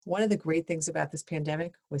One of the great things about this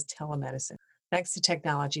pandemic was telemedicine. Thanks to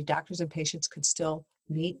technology, doctors and patients could still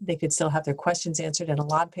meet, they could still have their questions answered, and a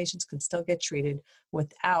lot of patients can still get treated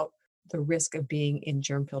without the risk of being in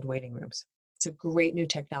germ-filled waiting rooms. It's a great new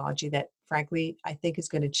technology that, frankly, I think is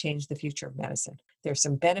going to change the future of medicine. There's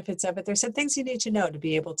some benefits of it. There's some things you need to know to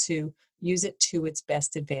be able to use it to its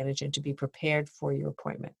best advantage and to be prepared for your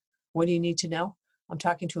appointment. What do you need to know? I'm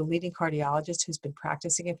talking to a leading cardiologist who's been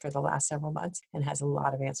practicing it for the last several months and has a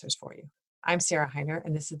lot of answers for you. I'm Sarah Heiner,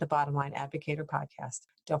 and this is the Bottom Line Advocator podcast.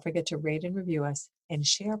 Don't forget to rate and review us and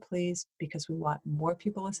share, please, because we want more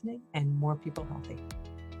people listening and more people healthy.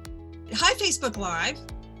 Hi, Facebook Live.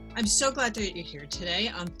 I'm so glad that you're here today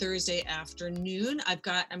on Thursday afternoon.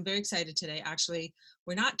 I'm very excited today. Actually,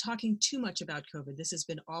 we're not talking too much about COVID. This has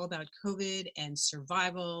been all about COVID and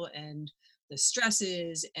survival and the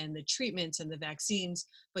stresses and the treatments and the vaccines.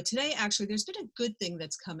 But today, actually, there's been a good thing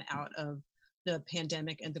that's come out of the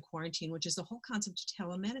pandemic and the quarantine, which is the whole concept of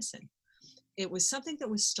telemedicine. It was something that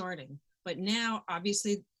was starting, but now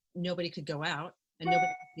obviously nobody could go out and nobody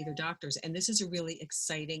could see their doctors. And this is a really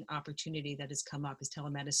exciting opportunity that has come up, is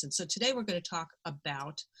telemedicine. So today we're going to talk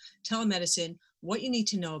about telemedicine, what you need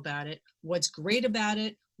to know about it, what's great about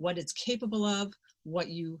it, what it's capable of, what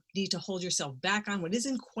you need to hold yourself back on, what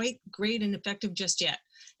isn't quite great and effective just yet.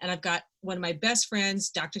 And I've got one of my best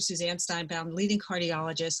friends, Dr. Suzanne Steinbaum, leading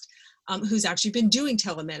cardiologist, who's actually been doing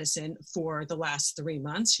telemedicine for the last 3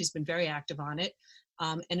 months. She's been very active on it.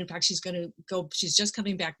 And in fact, she's just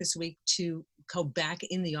coming back this week to go back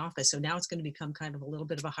in the office. So now it's going to become kind of a little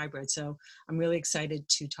bit of a hybrid. So I'm really excited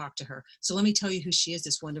to talk to her. So let me tell you who she is,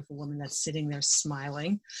 this wonderful woman that's sitting there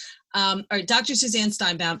smiling. All right, Dr. Suzanne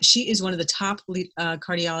Steinbaum, she is one of the top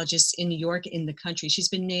cardiologists in New York, in the country. She's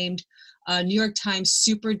been named New York Times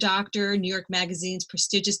Super Doctor, New York Magazine's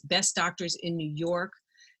prestigious Best Doctors in New York.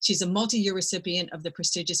 She's a multi-year recipient of the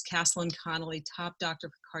prestigious Castle and Connolly Top Doctor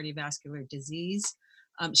for Cardiovascular Disease.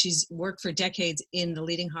 She's worked for decades in the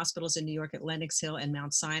leading hospitals in New York at Lenox Hill and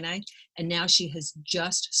Mount Sinai. And now she has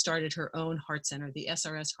just started her own heart center, the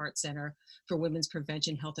SRS Heart Center for Women's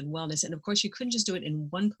Prevention, Health, and Wellness. And of course, she couldn't just do it in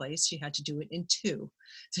one place. She had to do it in two.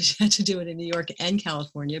 So she had to do it in New York and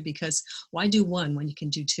California, because why do one when you can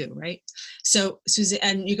do two, right? So Suzanne,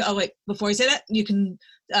 and you go, oh wait, before I say that, you can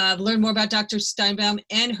learn more about Dr. Steinbaum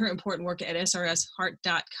and her important work at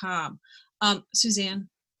srsheart.com. Suzanne,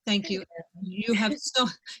 thank you. You have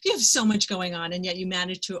so much going on, and yet you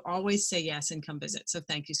manage to always say yes and come visit. So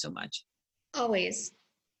thank you so much. Always.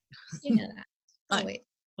 You know that. Always.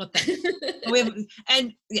 Well, thanks.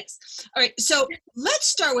 And yes. All right. So let's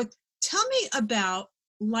start with, tell me about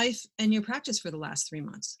life and your practice for the last 3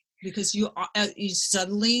 months, because you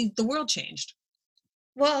suddenly, the world changed.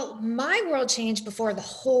 Well, my world changed before the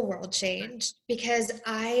whole world changed, because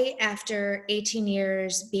after 18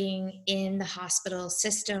 years being in the hospital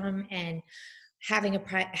system and having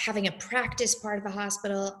a practice part of the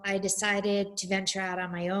hospital, I decided to venture out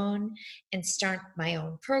on my own and start my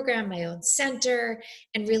own program, my own center,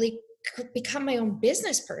 and really become my own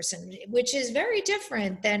business person, which is very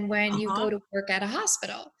different than when you go to work at a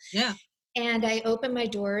hospital. Yeah. And I opened my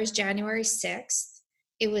doors January 6th.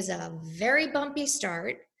 It was a very bumpy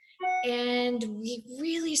start, and we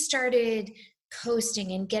really started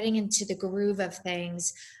coasting and getting into the groove of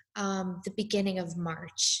things the beginning of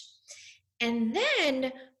March. And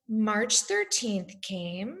then March 13th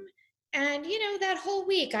came, and that whole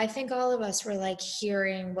week, I think all of us were like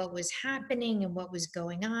hearing what was happening and what was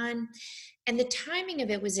going on. And the timing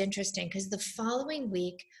of it was interesting, because the following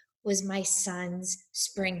week was my son's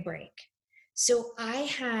spring break. So I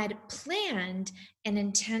had planned an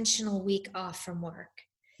intentional week off from work.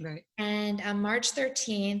 Right. And on March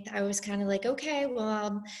 13th, I was kind of like, okay, well,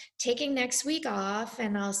 I'm taking next week off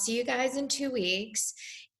and I'll see you guys in 2 weeks.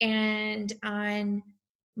 And on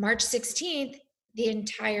March 16th, the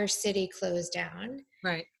entire city closed down.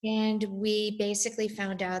 Right. And we basically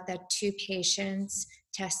found out that 2 patients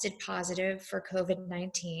tested positive for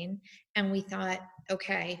COVID-19. And we thought,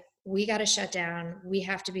 okay, we got to shut down. We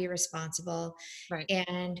have to be responsible. Right.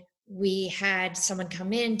 And we had someone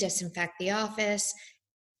come in, disinfect the office,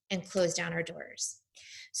 and close down our doors.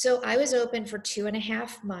 So I was open for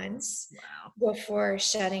 2.5 months before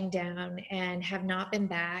shutting down, and have not been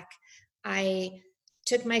back. I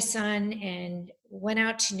took my son and went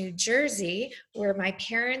out to New Jersey, where my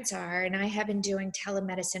parents are, and I have been doing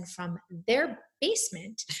telemedicine from their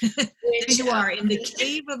basement. Which, you are in the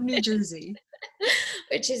cave of New Jersey.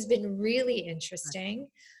 Which has been really interesting.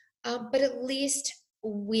 But at least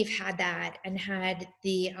we've had that, and had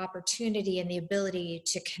the opportunity and the ability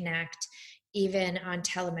to connect even on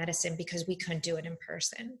telemedicine, because we couldn't do it in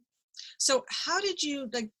person. So how did you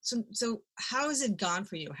so how has it gone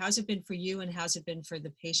for you? How's it been for you and how's it been for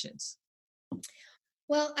the patients?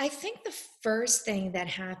 Well, I think the first thing that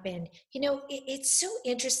happened, it's so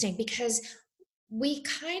interesting because we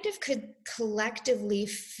kind of could collectively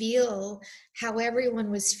feel how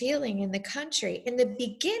everyone was feeling in the country. In the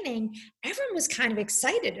beginning, everyone was kind of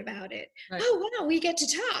excited about it. Right. Oh, wow, we get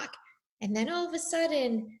to talk. And then all of a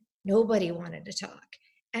sudden, nobody wanted to talk.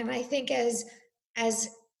 And I think as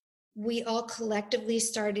we all collectively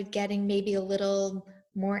started getting maybe a little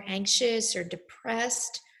more anxious or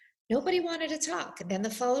depressed, nobody wanted to talk. And then the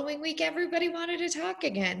following week, everybody wanted to talk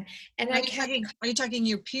again. And I kept Are you talking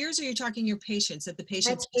your peers or are you talking your patients that the my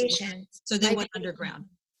patients patients, so they my went patients. underground?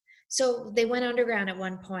 So they went underground at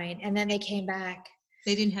one point and then they came back.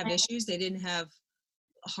 They didn't have issues, they didn't have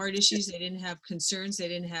heart issues, they didn't have concerns, they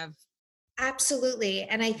didn't have Absolutely.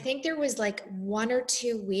 And I think there was like 1 or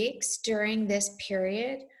 2 weeks during this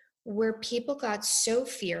period where people got so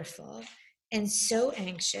fearful and so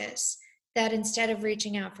anxious that instead of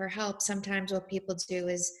reaching out for help, sometimes what people do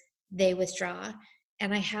is they withdraw.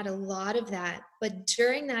 And I had a lot of that. But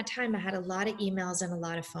during that time, I had a lot of emails and a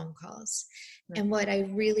lot of phone calls. right. And what I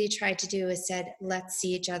really tried to do is said, let's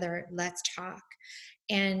see each other, let's talk.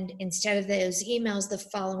 And instead of those emails, the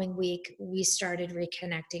following week, we started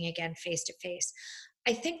reconnecting again face to face.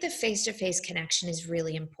 I think the face to face connection is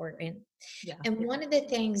really important. Yeah. And one of the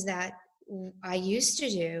things that I used to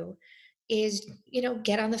do is,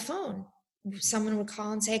 get on the phone. Someone would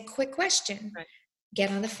call and say, quick question, Right.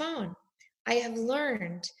 get on the phone. I have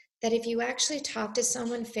learned that if you actually talk to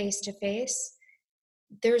someone face to face,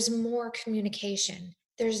 there's more communication.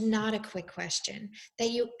 There's not a quick question, that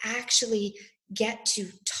you actually get to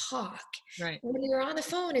talk. Right. When you're on the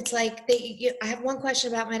phone, it's like I have one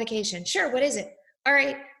question about medication. Sure, what is it? All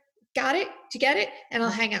right, got it? Did you get it? And I'll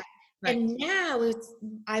hang up. Right. And now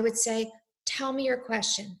I would say, tell me your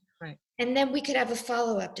question. Right. And then we could have a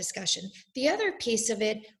follow-up discussion. The other piece of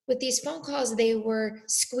it, with these phone calls, they were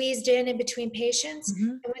squeezed in between patients. Mm-hmm.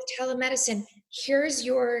 And with telemedicine, here's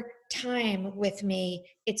your time with me.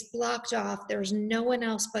 It's blocked off. There's no one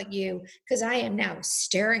else but you, because I am now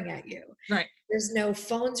staring at you. Right. There's no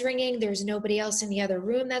phones ringing. There's nobody else in the other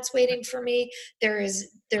room that's waiting for me. There is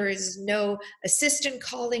no assistant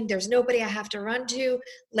calling. There's nobody I have to run to.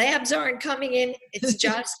 Labs aren't coming in. It's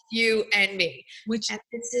just you and me. Which, And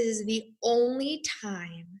this is the only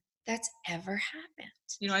time that's ever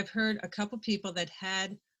happened. I've heard a couple people that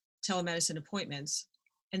had telemedicine appointments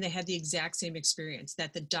and they had the exact same experience,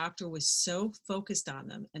 that the doctor was so focused on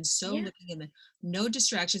them and so Yeah. looking in the no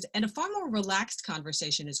distractions and a far more relaxed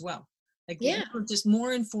conversation as well. Like Yeah. just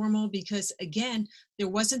more informal because again, there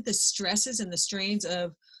wasn't the stresses and the strains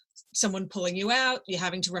of someone pulling you out, you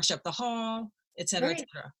having to rush up the hall, et cetera, et Right.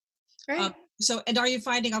 cetera. Right. So, and are you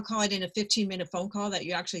finding, I'll call it in a 15-minute phone call, that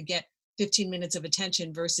you actually get 15 minutes of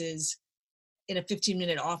attention versus in a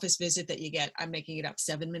 15-minute office visit that you get, I'm making it up,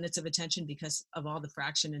 7 minutes of attention because of all the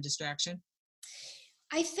fraction and distraction?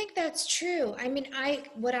 I think that's true. I mean,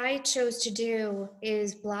 what I chose to do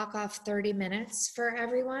is block off 30 minutes for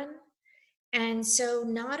everyone. And so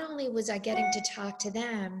not only was I getting to talk to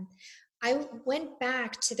them, I went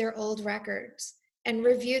back to their old records and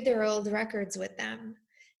reviewed their old records with them.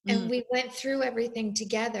 And Mm, we went through everything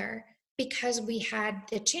together because we had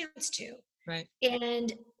the chance to. right.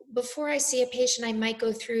 And before I see a patient, I might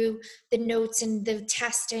go through the notes and the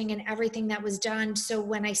testing and everything that was done. So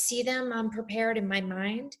when I see them, I'm prepared in my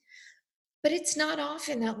mind. But it's not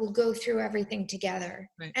often that we'll go through everything together.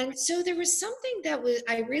 Right. And so there was something that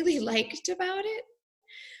I really liked about it.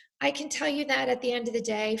 I can tell you that at the end of the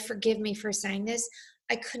day, forgive me for saying this,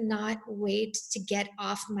 I could not wait to get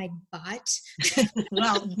off my butt.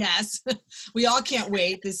 Well, yes, we all can't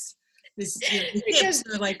wait. The hips Because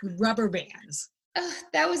are like rubber bands.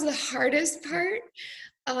 that was the hardest part.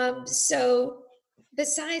 So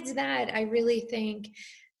besides that, I really think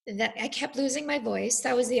that I kept losing my voice.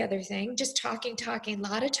 That was the other thing. Just talking, a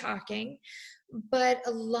lot of talking, but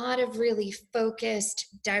a lot of really focused,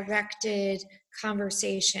 directed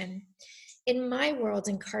conversation. In my world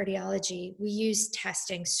in cardiology, we use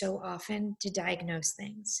testing so often to diagnose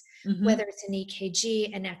things, Mhm. whether it's an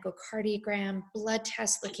EKG, an echocardiogram, blood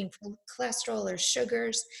tests looking for cholesterol or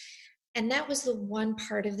sugars. And that was the one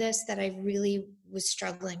part of this that I really was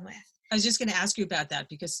struggling with. I was just going to ask you about that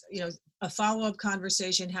because, a follow-up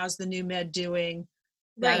conversation, how's the new med doing?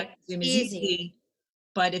 That I Right. assume is Easy. easy.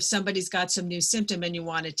 But if somebody's got some new symptom and you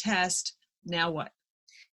want to test, now what?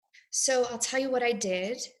 So I'll tell you what I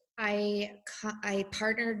did. I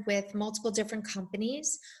partnered with multiple different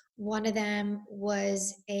companies. One of them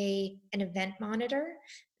was an event monitor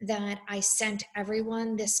that I sent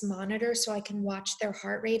everyone this monitor so I can watch their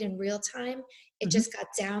heart rate in real time. It Mhm. just got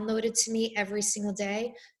downloaded to me every single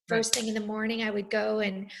day. Right, First thing in the morning, I would go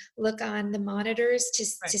and look on the monitors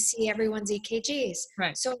right, to see everyone's EKGs.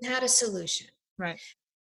 right, So I had a solution. right,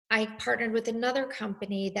 I partnered with another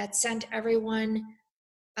company that sent everyone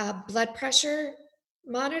blood pressure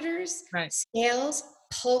monitors, right, scales,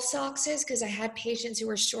 pulse oxes, because I had patients who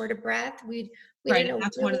were short of breath. We right. didn't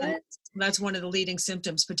And know what it was. that's one of the leading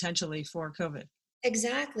symptoms potentially for COVID.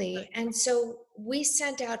 Exactly. Right, And so we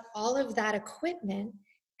sent out all of that equipment.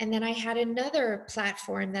 And then I had another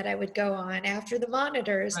platform that I would go on after the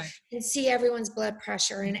monitors right. and see everyone's blood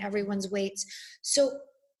pressure and everyone's weights. So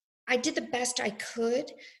I did the best I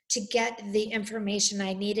could to get the information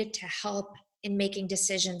I needed to help in making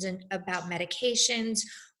decisions about medications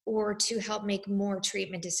or to help make more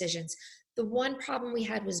treatment decisions. The one problem we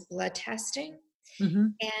had was blood testing,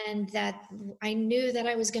 Mhm. and that I knew that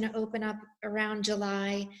I was going to open up around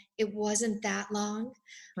July. It wasn't that long.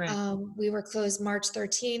 Right. We were closed March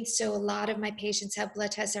 13th, so a lot of my patients have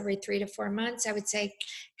blood tests every 3 to 4 months. I would say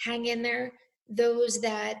hang in there. Those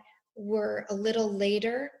that were a little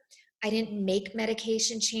later, I didn't make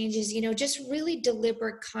medication changes, just really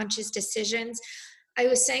deliberate, conscious decisions. I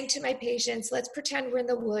was saying to my patients, let's pretend we're in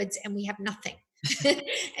the woods and we have nothing.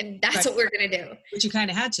 And that's Right. what we're going to do, Which you kind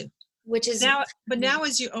of had to. which is But now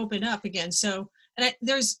as you open up again, so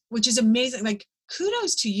which is amazing. Like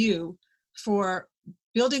kudos to you for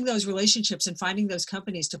building those relationships and finding those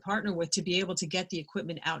companies to partner with to be able to get the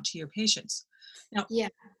equipment out to your patients. Now, yeah.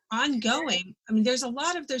 ongoing, I mean, there's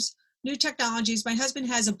new technologies. My husband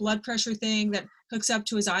has a blood pressure thing that hooks up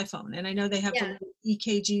to his iPhone, and I know they have the Yeah, little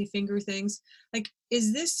EKG finger things. Like,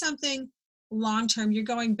 is this something long term? You're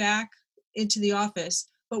going back into the office,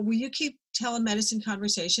 but will you keep telemedicine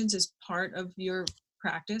conversations as part of your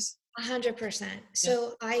practice? 100%. Yeah.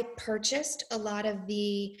 So I purchased a lot of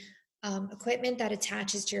the equipment that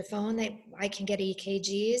attaches to your phone that I can get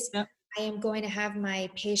EKGs. Yep. I am going to have my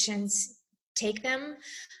patients take them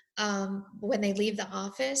when they leave the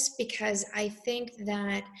office, because I think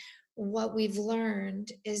that what we've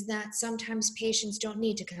learned is that sometimes patients don't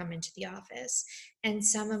need to come into the office. And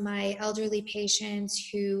some of my elderly patients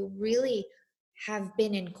who really have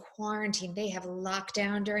been in quarantine, they have locked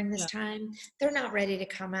down during this Yeah. time, they're not ready to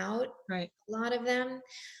come out, Right. a lot of them.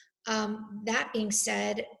 That being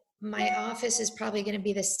said, my office is probably going to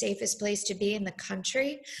be the safest place to be in the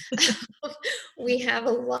country. We have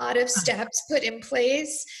a lot of steps put in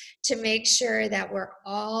place to make sure that we're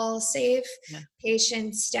all safe, Yeah.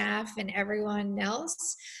 patients, staff, and everyone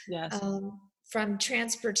else, Yes. from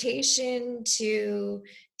transportation to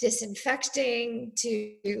disinfecting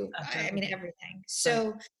to, After I mean, everything. everything. Right.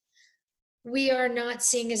 So we are not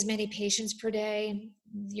seeing as many patients per day.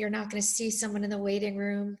 You're not going to see someone in the waiting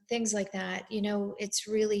room, things like that. It's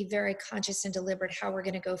really very conscious and deliberate how we're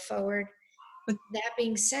going to go forward. But That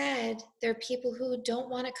being said, there are people who don't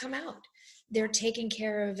want to come out. They're taking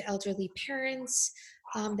care of elderly parents.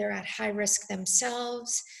 They're at high risk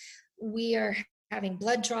themselves. We are having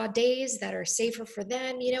blood draw days that are safer for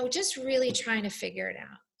them, just really trying to figure it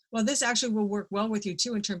out. well, this actually will work well with you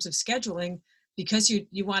too in terms of scheduling because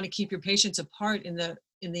you want to keep your patients apart in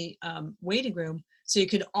the waiting room, so you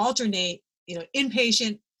could alternate,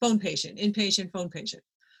 inpatient, phone patient, inpatient, phone patient.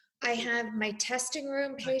 I have my testing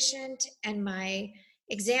room Right. patient and my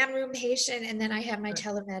exam room patient, and then I have my Right.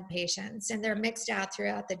 telemed patients, and they're mixed out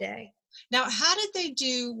throughout the day. Now, how did they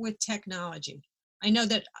do with technology? I know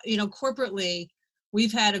that, corporately,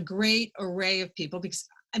 we've had a great array of people because,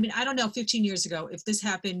 I mean, I don't know 15 years ago, if this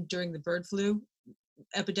happened during the bird flu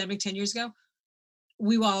epidemic 10 years ago,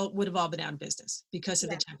 we all would have all been out of business because of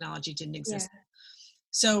the Yeah, technology didn't yeah. exist.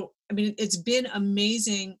 So, I mean, it's been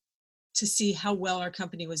amazing to see how well our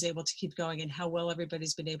company was able to keep going and how well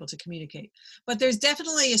everybody's been able to communicate. But there's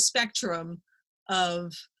definitely a spectrum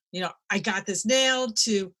of, I got this nailed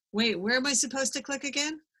to, wait, where am I supposed to click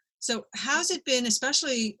again? So how's it been,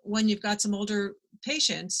 especially when you've got some older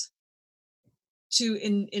patients,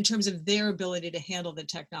 in terms of their ability to handle the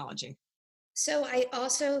technology? So I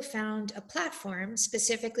also found a platform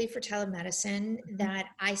specifically for telemedicine Mhm. that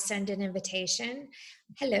I send an invitation.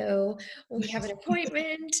 Hello, we have an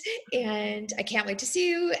appointment and I can't wait to see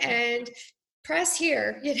you, and press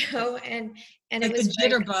here, and it Like the was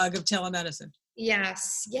very jitterbug of telemedicine.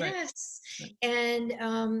 yes, Right. yes. Right.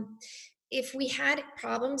 And if we had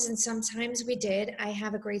problems, and sometimes we did, I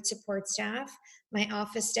have a great support staff. My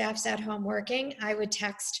office staff's at home working. I would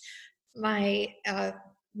text my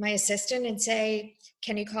my assistant and say,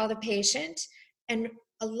 "Can you call the patient?" And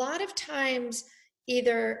a lot of times,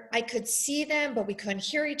 either I could see them, but we couldn't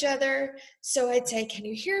hear each other. So I'd say, "Can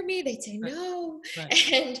you hear me?" They'd say, Right. "No."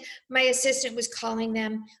 Right. And my assistant was calling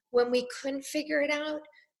them. When we couldn't figure it out,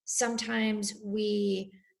 sometimes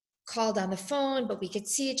we called on the phone, but we could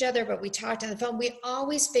see each other, but we talked on the phone. We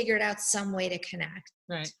always figured out some way to connect.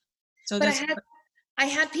 Right. So But that's I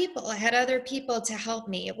had other people to help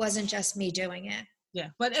me. It wasn't just me doing it. yeah,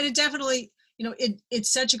 but and it definitely,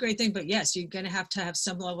 it's such a great thing. But yes, you're going to have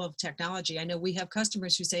some level of technology. I know we have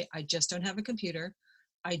customers who say, "I just don't have a computer,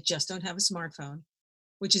 I just don't have a smartphone,"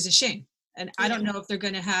 which is a shame. And I don't Yeah, know if they're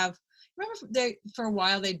going to have. Remember, they for a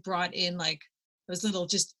while they brought in like those little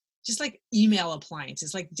just like email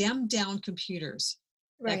appliances, like dumbed down computers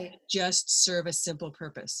that right, could just serve a simple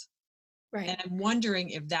purpose. And right. I'm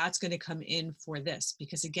wondering if that's going to come in for this,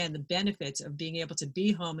 because again, the benefits of being able to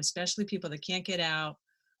be home, especially people that can't get out,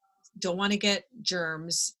 don't want to get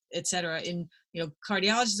germs, etc., in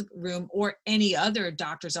cardiologist room or any other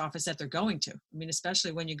doctor's office that they're going to. I mean,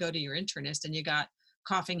 especially when you go to your internist and you got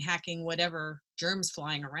coughing, hacking, whatever germs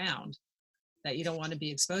flying around that you don't want to be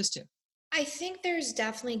exposed to. I think there's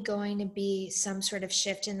definitely going to be some sort of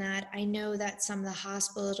shift in that. I know that some of the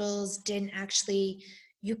hospitals didn't actually,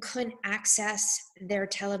 you couldn't access their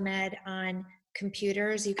telemed on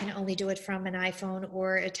computers. You can only do it from an iPhone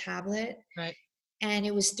or a tablet. Right. And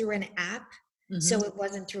it was through an app. Hmm. So it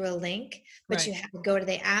wasn't through a link, but Right. you had to go to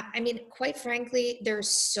the app. I mean, quite frankly, there's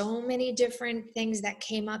so many different things that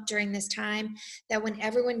came up during this time that when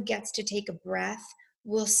everyone gets to take a breath,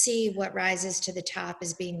 we'll see what rises to the top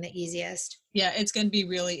as being the easiest. Yeah, it's going to be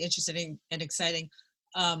really interesting and exciting.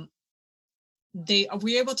 Um, they Are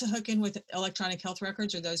we able to hook in with electronic health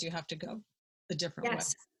records, or those you have to go a different way?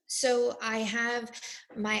 Yes. So I have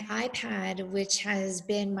my iPad, which has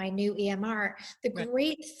been my new EMR. The Right.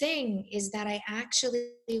 great thing is that I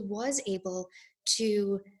actually was able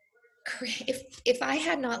to if I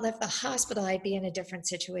had not left the hospital, I'd be in a different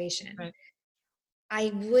situation. Right.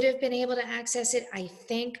 I would have been able to access it, I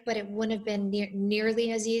think, but it wouldn't have been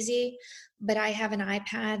nearly as easy. But I have an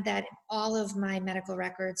iPad that all of my medical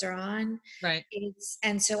records are on. Right.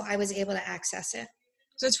 And so I was able to access it.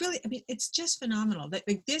 So it's really, I mean, it's just phenomenal that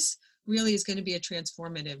like this really is going to be a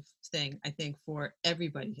transformative thing, I think, for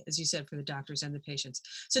everybody, as you said, for the doctors and the patients.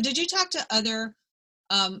 So did you talk to other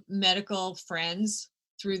medical friends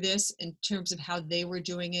through this in terms of how they were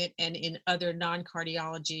doing it and in other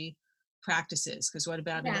non-cardiology practices? Because what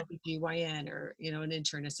about an Yeah. OBGYN or, an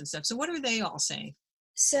internist and stuff? So what are they all saying?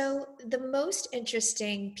 So the most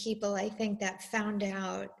interesting people I think that found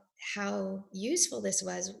out how useful this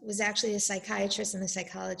was actually the psychiatrist and the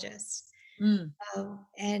psychologist. Mm,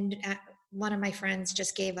 And one of my friends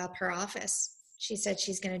just gave up her office. She said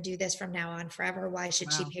she's going to do this from now on forever. Why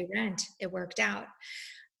should she wow. pay rent? It worked out.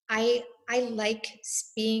 I like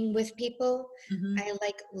being with people. Hmm. I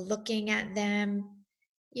like looking at them.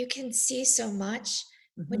 You can see so much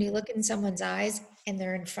when Hmm. you look in someone's eyes and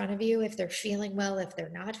they're in front of you, if they're feeling well, if they're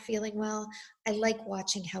not feeling well. I like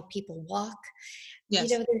watching how people walk. Yes.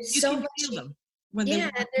 There's You so can much. feel them when they Yeah,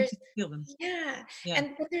 walk. You there's can feel them. yeah, Yeah.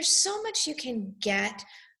 and but there's so much you can get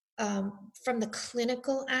from the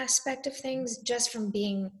clinical aspect of things just from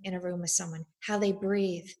being in a room with someone, how they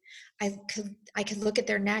breathe. I could look at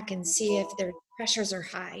their neck and see if their pressures are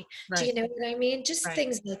high. Do Right. you know what I mean? Just Right.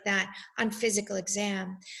 things like that on physical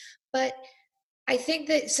exam. But I think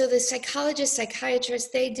that so the psychologist,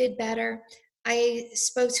 psychiatrist, they did better. I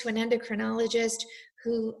spoke to an endocrinologist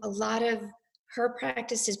who a lot of her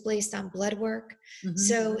practice is based on blood work. Hmm.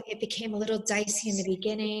 So it became a little dicey in the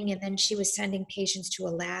beginning, and then she was sending patients to a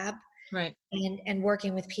lab Right. and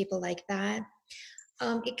working with people like that.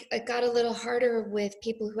 It got a little harder with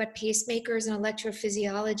people who had pacemakers and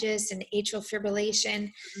electrophysiologists and atrial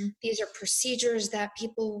fibrillation. Mhm. These are procedures that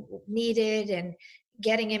people needed, and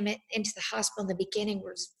getting them into the hospital in the beginning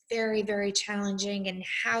was very, very challenging. And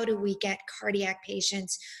how do we get cardiac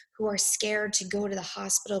patients who are scared to go to the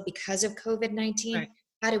hospital because of COVID Right. 19?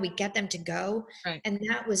 How do we get them to go? Right. And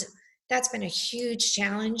that's been a huge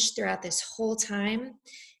challenge throughout this whole time.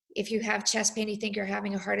 If you have chest pain, you think you're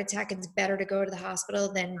having a heart attack, it's better to go to the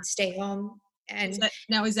hospital than stay home. And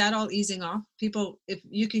Is that all easing off? People, if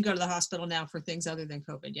you can go to the hospital now for things other than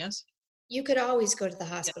COVID, yes? you could always go to the Yeah.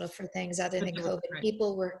 hospital for things other But than they were COVID. right.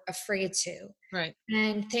 People were afraid to. Right.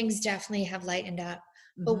 And things definitely have lightened up.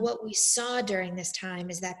 But Hmm. what we saw during this time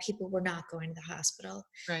is that people were not going to the hospital.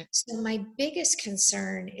 Right. So, my biggest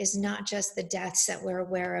concern is not just the deaths that we're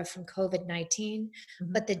aware of from COVID 19,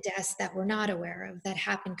 Hmm. but the deaths that we're not aware of that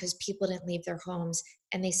happened because people didn't leave their homes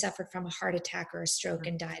and they suffered from a heart attack or a stroke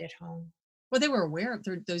Right. and died at home. Well, they were aware of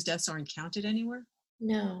those deaths aren't counted anywhere.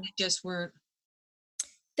 No, They just weren't.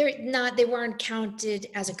 they weren't counted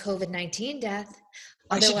as a COVID-19 death.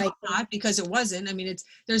 I should Although I hope not, because it wasn't. I mean,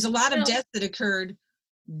 there's a lot of no, deaths that occurred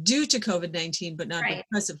due to COVID-19, but not right.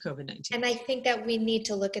 because of COVID-19. And I think that we need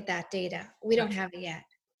to look at that data. We don't Right. have it yet.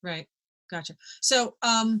 Right. Gotcha. So,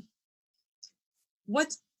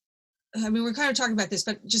 we're kind of talking about this,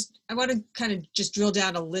 but I want to kind of just drill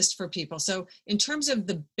down a list for people. So in terms of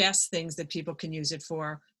the best things that people can use it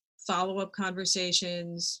for, follow-up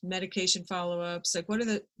conversations, medication follow-ups, like what are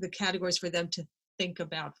the categories for them to think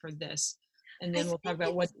about for this? And then we'll talk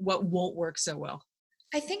about what won't work so well.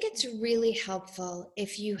 I think it's really helpful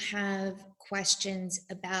if you have questions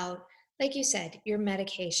about, like you said, your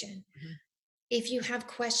medication. Mhm. If you have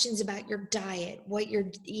questions about your diet, what you're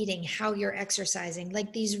eating, how you're exercising,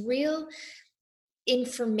 like these real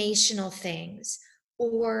informational things.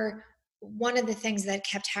 Or one of the things that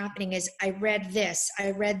kept happening is I read this,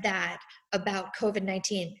 I read that about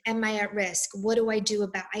COVID-19. Am I at risk? What do I do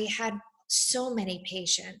about? I had so many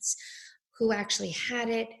patients who actually had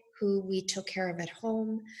it, who we took care of at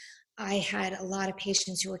home. I had a lot of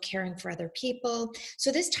patients who were caring for other people. So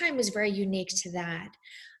this time was very unique to that.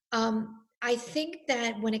 I think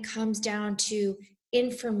that when it comes down to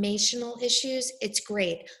informational issues, it's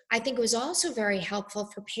great. I think it was also very helpful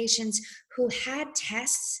for patients who had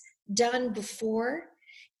tests done before,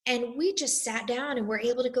 and we just sat down and were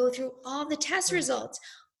able to go through all the test Right. results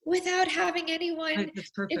without having anyone Right, that's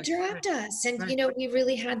perfect. interrupt us. And, Right. we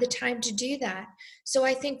really had the time to do that. So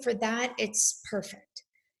I think for that, it's perfect.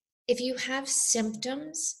 If you have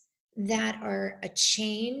symptoms that are a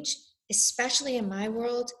change, especially in my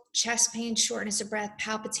world, chest pain, shortness of breath,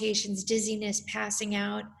 palpitations, dizziness, passing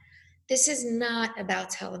out, this is not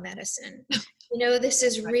about telemedicine. This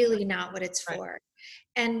is Right. really not what it's Right. for.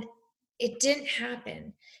 And it didn't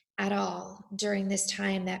happen at all during this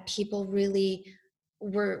time that people really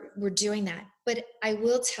were doing that. But I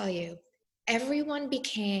will tell you, everyone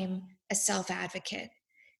became a self-advocate.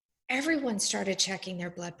 Everyone started checking their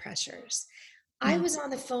blood pressures. I Mhm. was on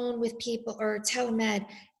the phone with people or telemed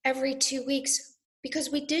every 2 weeks because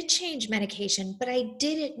we did change medication, but I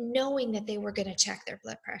did it knowing that they were going to check their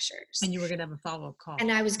blood pressures And you were going to have a follow-up call.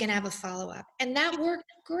 and I was going to have a follow-up. And that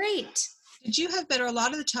worked great. Did you have better? A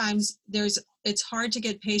lot of the times it's hard to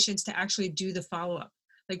get patients to actually do the follow-up.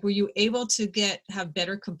 Like, were you able to have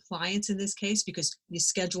better compliance in this case because you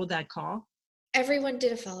scheduled that call? Everyone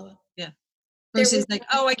did a follow-up. Yeah. There Versus was like,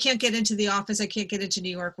 oh, I can't get into the office. I can't get into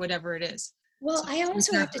New York, whatever it is. Well, So I was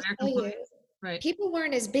also there have to higher tell you, compliance? Right. people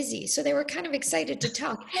weren't as busy, so they were kind of excited to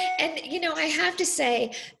talk. And I have to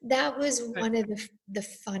say that was Right. one of the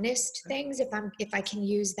funnest things, if I can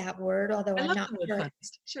use that word, although I I'm love not the word sure.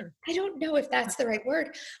 funnest. Sure. I don't know if that's the right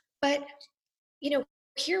word, but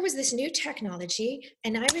here was this new technology,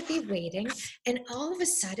 and I would be waiting, and all of a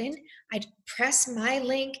sudden I'd press my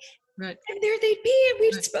link, Right. and there they'd be, and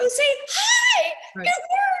we'd Right. both say, "Hi, Right. it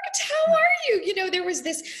worked. How Right. are you?" There was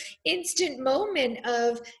this instant moment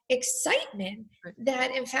of excitement Right.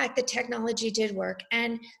 that, in fact, the technology did work.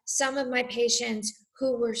 And some of my patients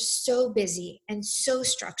who were so busy and so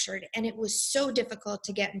structured, and it was so difficult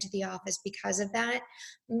to get into the office because of that,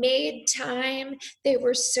 made time. They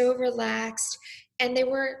were so relaxed, and they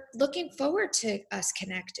were looking forward to us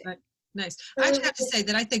connecting. Right. Nice. So I it actually have to was say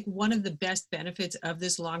that I think one of the best benefits of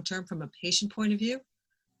this long-term from a patient point of view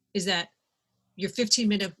is that your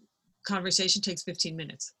 15-minute conversation takes 15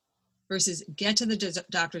 minutes versus get to the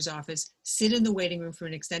doctor's office, sit in the waiting room for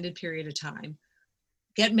an extended period of time,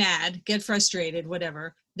 get mad, get frustrated,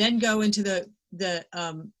 whatever, then go into the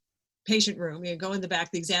patient room, go in the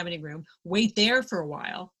back, the examining room, wait there for a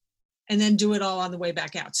while, and then do it all on the way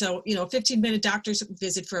back out. So, a 15-minute doctor's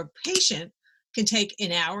visit for a patient can take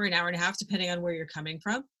an hour and a half, depending on where you're coming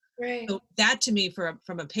from. right. So that to me,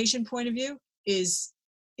 from a patient point of view, is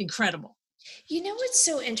incredible. What's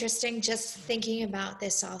so interesting, just thinking about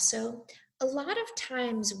this also? A lot of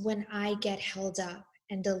times when I get held up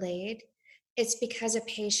and delayed, it's because a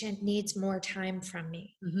patient needs more time from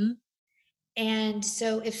me. Mm-hmm. And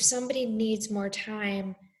so if somebody needs more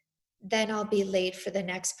time, then I'll be late for the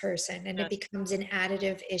next person, and it Yes. becomes an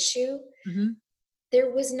additive issue. Mm-hmm. There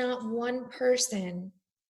was not one person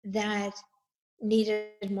that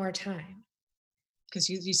needed more time. Because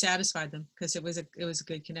you satisfied them because it was a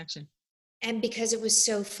good connection. And because it was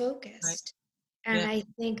so Right. focused. And Yeah. I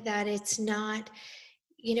think that it's not,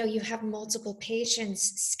 you have multiple patients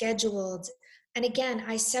scheduled. And again,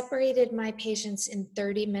 I separated my patients in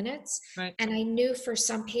 30 minutes. Right. And I knew for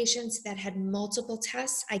some patients that had multiple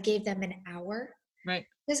tests, I gave them an hour Right.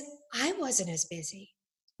 because I wasn't as busy.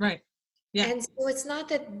 Right. Yeah. And so it's not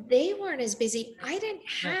that they weren't as busy. I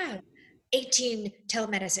didn't Right. have 18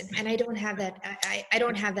 telemedicine, and I don't have that. I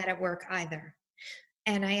don't have that at work either.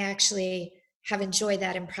 And I actually have enjoyed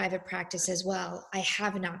that in private practice as well. I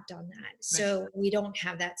have not done that. Right. So we don't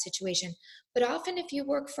have that situation. But often if you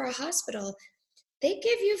work for a hospital, they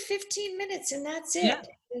give you 15 minutes and that's Yeah.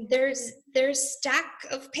 it. There's stack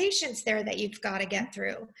of patients there that you've got to get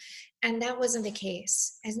through. And that wasn't the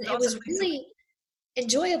case. And It it also was makes it, really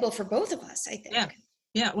enjoyable for both of us, I yeah. think.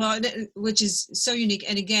 Yeah. Well, which is so unique.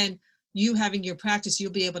 And again, you having your practice,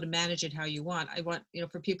 you'll be able to manage it how you want. I want,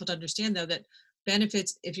 for people to understand though, that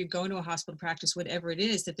benefits, if you're going to a hospital practice, whatever it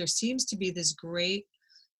is, that there seems to be this great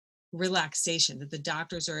relaxation, that the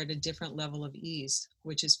doctors are at a different level of ease,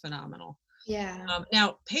 which is phenomenal. Yeah.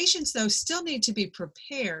 Now, patients though still need to be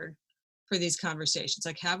prepared for these conversations.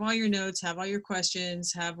 Like have all your notes, have all your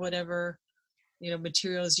questions, have whatever,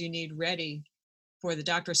 materials you need ready for the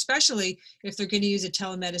doctor, especially if they're going to use a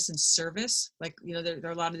telemedicine service. Like, there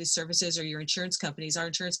are a lot of these services, or your insurance companies. Our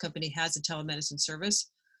insurance company has a telemedicine service.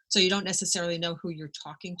 So you don't necessarily know who you're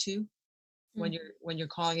talking to when you're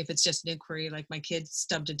calling, if it's just an inquiry, like my kid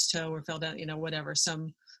stubbed its toe or fell down, whatever,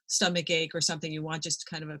 some stomach ache or something, you want just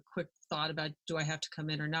kind of a quick thought about, do I have to come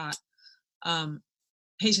in or not?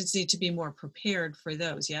 Patients need to be more prepared for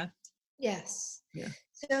those. Yeah. Yes. Yeah.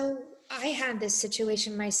 So I had this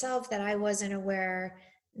situation myself that I wasn't aware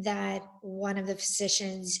that one of the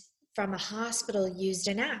physicians from a hospital used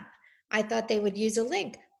an app. I thought they would use a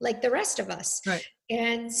link like the rest of us. Right.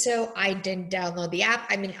 And so I didn't download the app.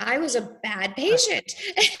 I mean, I was a bad patient.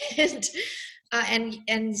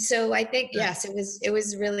 And so I think, yes, it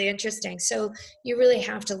was really interesting. So you really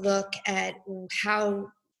have to look at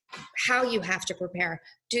how you have to prepare.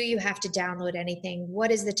 Do you have to download anything? What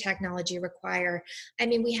does the technology require? I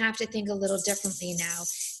mean, we have to think a little differently now.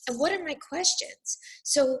 And what are my questions?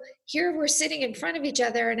 So here we're sitting in front of each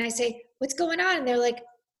other and I say, what's going on? And they're like,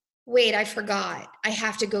 wait, I forgot. I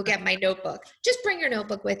have to go get my notebook. Just bring your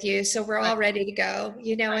notebook with you so we're all ready to go,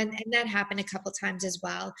 and that happened a couple times as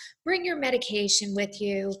well. Bring your medication with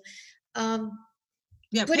you.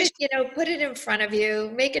 Yeah. Put it in front of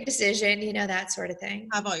you, make a decision, that sort of thing.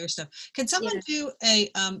 Have all your stuff. Can someone do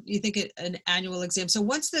you think an annual exam? So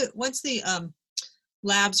once the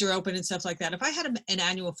labs are open and stuff like that, if I had an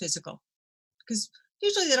annual physical, because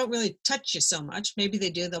usually they don't really touch you so much. Maybe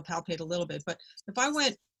they do, they'll palpate a little bit. But if I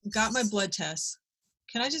got my blood tests,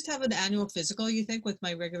 can I just have an annual physical, you think, with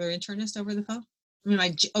my regular internist over the phone? I mean, my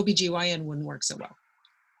OBGYN wouldn't work so well.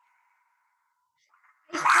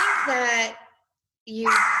 I think that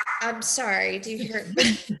I'm sorry, do you hear?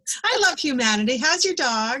 I love humanity. How's your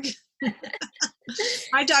dog?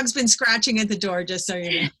 My dog's been scratching at the door, just so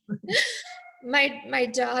you know. My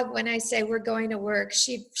dog, when I say we're going to work,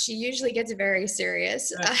 she usually gets very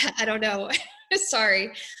serious. Right. I don't know.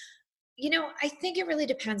 Sorry. I think it really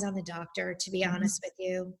depends on the doctor, to be honest with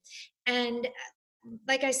you. And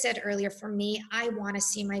like I said earlier, for me, I want to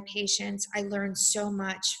see my patients. I learn so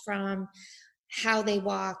much from how they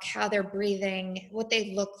walk, how they're breathing, what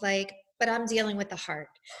they look like, but I'm dealing with the heart.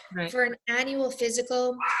 Right. For an annual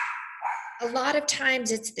physical, a lot of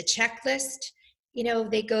times it's the checklist.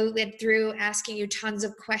 They go through asking you tons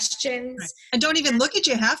of questions. Right. And don't even look at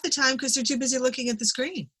you half the time because they're too busy looking at the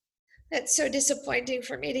screen. That's so disappointing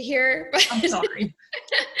for me to hear. I'm sorry.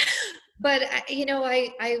 But,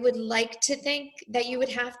 I would like to think that you would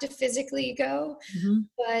have to physically go.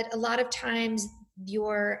 But a lot of times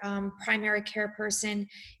your primary care person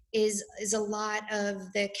is a lot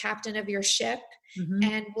of the captain of your ship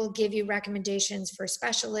and will give you recommendations for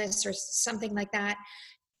specialists or something like that.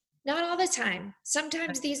 Not all the time.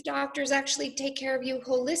 Sometimes these doctors actually take care of you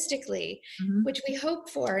holistically, which we hope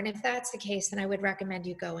for. And if that's the case, then I would recommend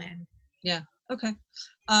you go in. Yeah. Okay.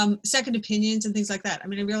 Second opinions and things like that. I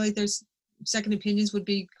mean, really, there's second opinions would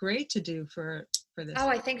be great to do for this. Oh,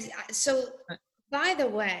 I think so. Right. By the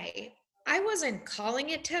way, I wasn't calling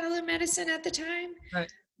it telemedicine at the time,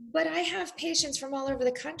 Right. but I have patients from all over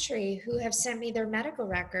the country who have sent me their medical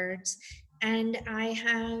records, and I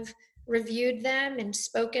have reviewed them and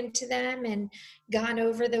spoken to them and gone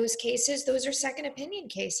over those cases. Those are second opinion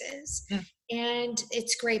cases. Yeah. And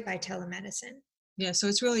it's great by telemedicine. Yeah, so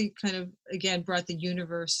it's really kind of, again, brought the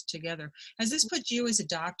universe together. Has this put you as a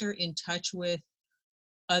doctor in touch with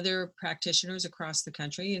other practitioners across the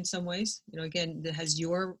country in some ways? Again, has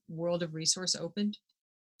your world of resource opened?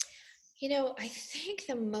 I think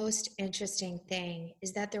the most interesting thing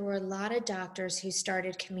is that there were a lot of doctors who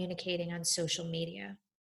started communicating on social media.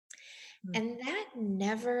 And that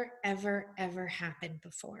never, ever, ever happened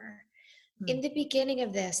before. In the beginning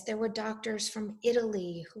of this, there were doctors from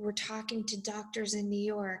Italy who were talking to doctors in New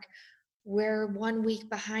York. We're 1 week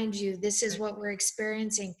behind you. This is what we're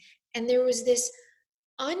experiencing. And there was this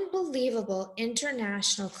unbelievable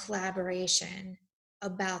international collaboration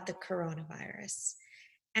about the coronavirus.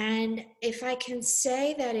 And if I can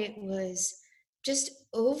say that it was just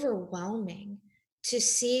overwhelming to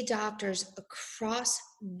see doctors across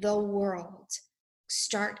the world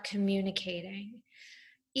start communicating,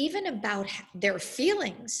 even about their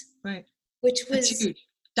feelings, Right. which That's was huge.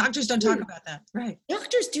 Doctors don't talk huge. about that. Right.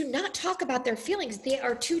 Doctors do not talk about their feelings. They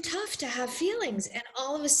are too tough to have feelings. And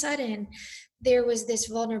all of a sudden, there was this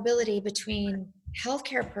vulnerability between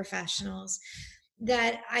healthcare professionals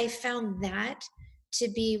that I found that to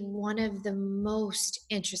be one of the most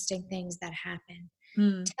interesting things that happened.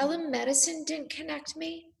 Telemedicine didn't connect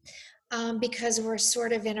me because we're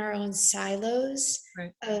sort of in our own silos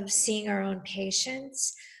Right. of seeing our own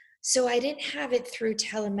patients. So I didn't have it through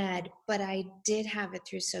telemed, but I did have it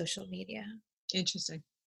through social media. Interesting.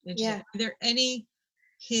 Yeah. Are there any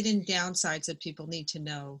hidden downsides that people need to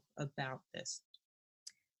know about this?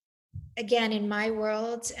 Again, in my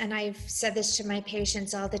world, and I've said this to my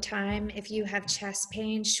patients all the time, if you have chest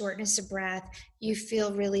pain, shortness of breath, you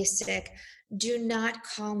feel really sick, do not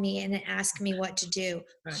call me and ask me what to do.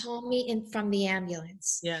 Right. Call me in from the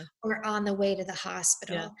ambulance Yeah. or on the way to the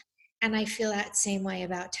hospital. Yeah. And I feel that same way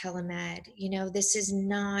about telemed. You know, this is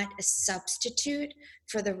not a substitute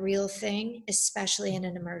for the real thing, especially in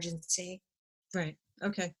an emergency. Right.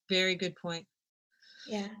 Okay. Very good point.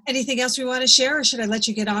 Yeah. Anything else we want to share, or should I let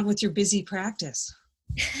you get on with your busy practice?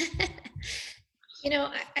 You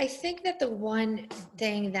know, I think that the one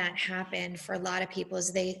thing that happened for a lot of people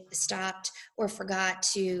is they stopped or forgot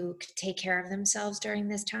to take care of themselves during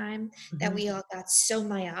this time, that we all got so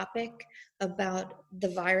myopic about the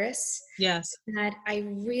virus. Yes. That I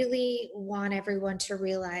really want everyone to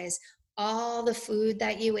realize all the food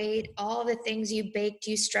that you ate, all the things you baked,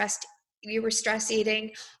 you were stress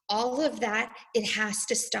eating, all of that, it has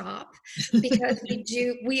to stop because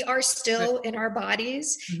we are still in our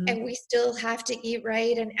bodies and we still have to eat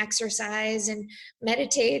right and exercise and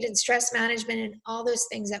meditate and stress management and all those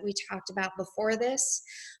things that we talked about before this.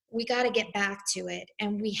 We got to get back to it.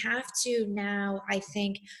 And we have to now, I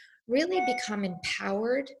think, really become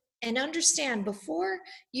empowered and understand before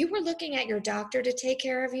you were looking at your doctor to take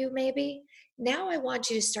care of you, maybe. Now I want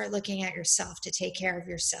you to start looking at yourself to take care of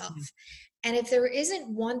yourself. And if there isn't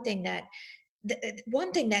one thing that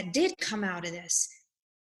did come out of this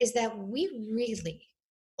is that we really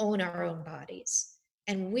own our own bodies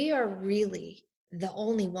and we are really the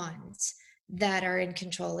only ones that are in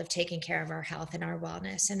control of taking care of our health and our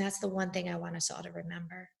wellness. And that's the one thing I want us all to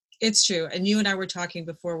remember. It's true. And you and I were talking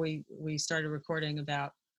before we started recording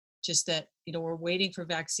about just that, you know, we're waiting for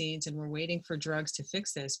vaccines and we're waiting for drugs to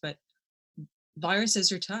fix this, but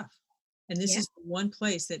viruses are tough. And this is the one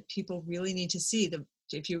place that people really need to see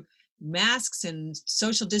if you masks and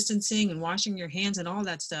social distancing and washing your hands and all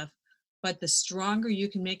that stuff, but the stronger you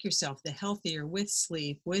can make yourself, the healthier, with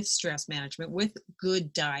sleep, with stress management, with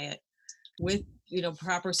good diet, with, you know,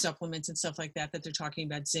 proper supplements and stuff like that they're talking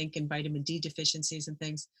about, zinc and vitamin D deficiencies and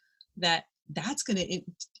things, that's going to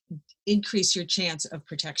increase your chance of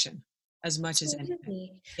protection as much as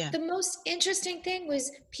anything. Yeah. The most interesting thing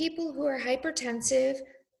was people who are hypertensive,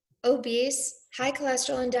 obese, high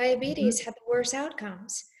cholesterol, and diabetes had the worst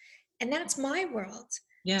outcomes. And that's my world.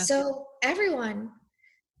 Yeah. So everyone,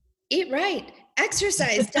 eat right,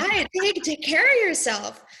 exercise, diet, take care of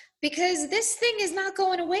yourself, because this thing is not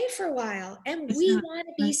going away for a while, and we want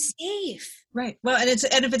to be safe. Right. Well, and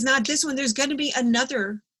if it's not this one, there's going to be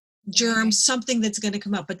another germ, something that's going to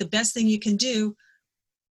come up. But the best thing you can do,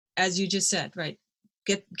 as you just said, right,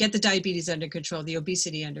 get the diabetes under control, the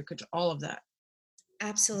obesity under control, all of that.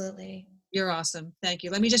 Absolutely. You're awesome. Thank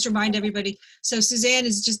you. Let me just remind everybody. So Suzanne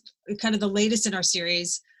is just kind of the latest in our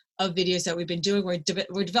series of videos that we've been doing.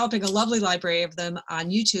 We're developing a lovely library of them on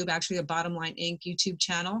YouTube, actually a Bottom Line Inc. YouTube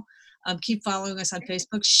channel. Keep following us on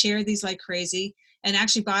Facebook. Share these like crazy. And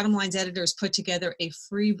actually, Bottom Line's editors put together a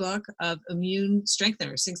free book of immune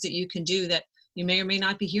strengtheners, things that you can do that you may or may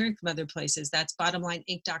not be hearing from other places. That's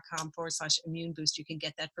bottomlineinc.com/immune boost. You can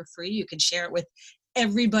get that for free. You can share it with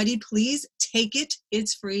everybody. Please take it.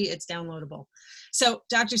 It's free. It's downloadable. So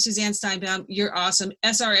Dr. Suzanne Steinbaum, you're awesome.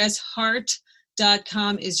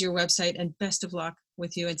 srsheart.com is your website, and best of luck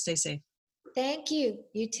with you, and stay safe. Thank you.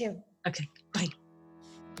 You too. Okay. Bye.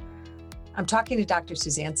 I'm talking to Dr.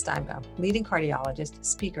 Suzanne Steinbaum, leading cardiologist,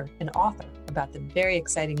 speaker, and author about the very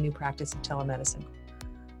exciting new practice of telemedicine.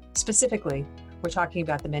 Specifically, we're talking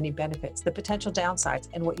about the many benefits, the potential downsides,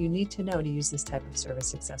 and what you need to know to use this type of service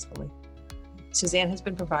successfully. Suzanne has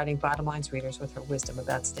been providing Bottom Line's readers with her wisdom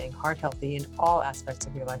about staying heart healthy in all aspects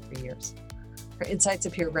of your life for years. Our insights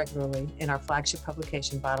appear regularly in our flagship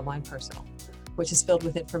publication, Bottom Line Personal, which is filled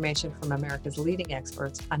with information from America's leading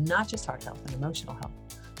experts on not just heart health and emotional health,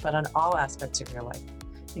 but on all aspects of your life,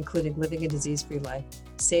 including living a disease-free life,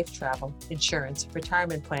 safe travel, insurance,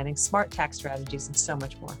 retirement planning, smart tax strategies, and so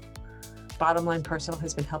much more. Bottom Line Personal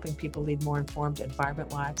has been helping people lead more informed and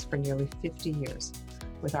vibrant lives for nearly 50 years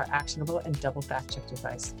with our actionable and double fact-checked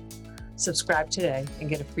advice. Subscribe today and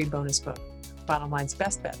get a free bonus book, Bottom Line's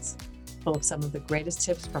Best Bets, full of some of the greatest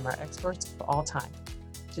tips from our experts of all time.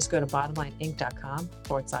 Just go to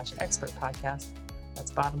bottomlineinc.com/expert podcast.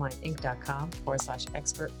 That's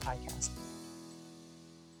bottomlineinc.com/expert podcast.